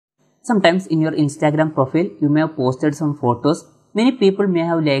Sometimes in your Instagram profile, you may have posted some photos. Many people may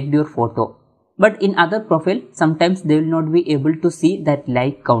have liked your photo. But in other profile, sometimes they will not be able to see that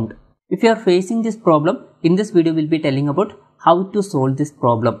like count. If you are facing this problem, in this video we will be telling about how to solve this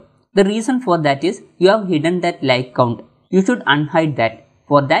problem. The reason for that is you have hidden that like count. You should unhide that.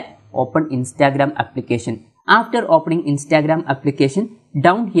 For that, open Instagram application. After opening Instagram application,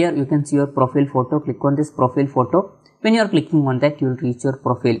 down here you can see your profile photo. Click on this profile photo. When you are clicking on that, you will reach your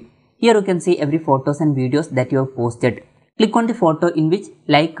profile. Here you can see every photos and videos that you have posted. Click on the photo in which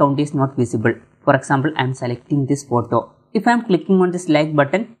like count is not visible. For example, I am selecting this photo. If I am clicking on this like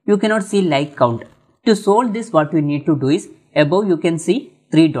button, you cannot see like count. To solve this, what we need to do is, above you can see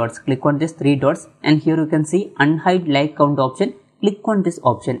 3 dots. Click on this 3 dots and here you can see unhide like count option. Click on this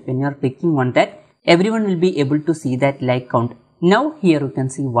option. When you are clicking on that, everyone will be able to see that like count. Now here you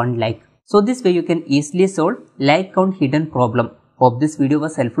can see 1 like. So this way you can easily solve like count hidden problem. Hope this video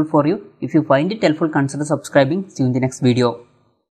was helpful for you. If you find it helpful, consider subscribing. See you in the next video.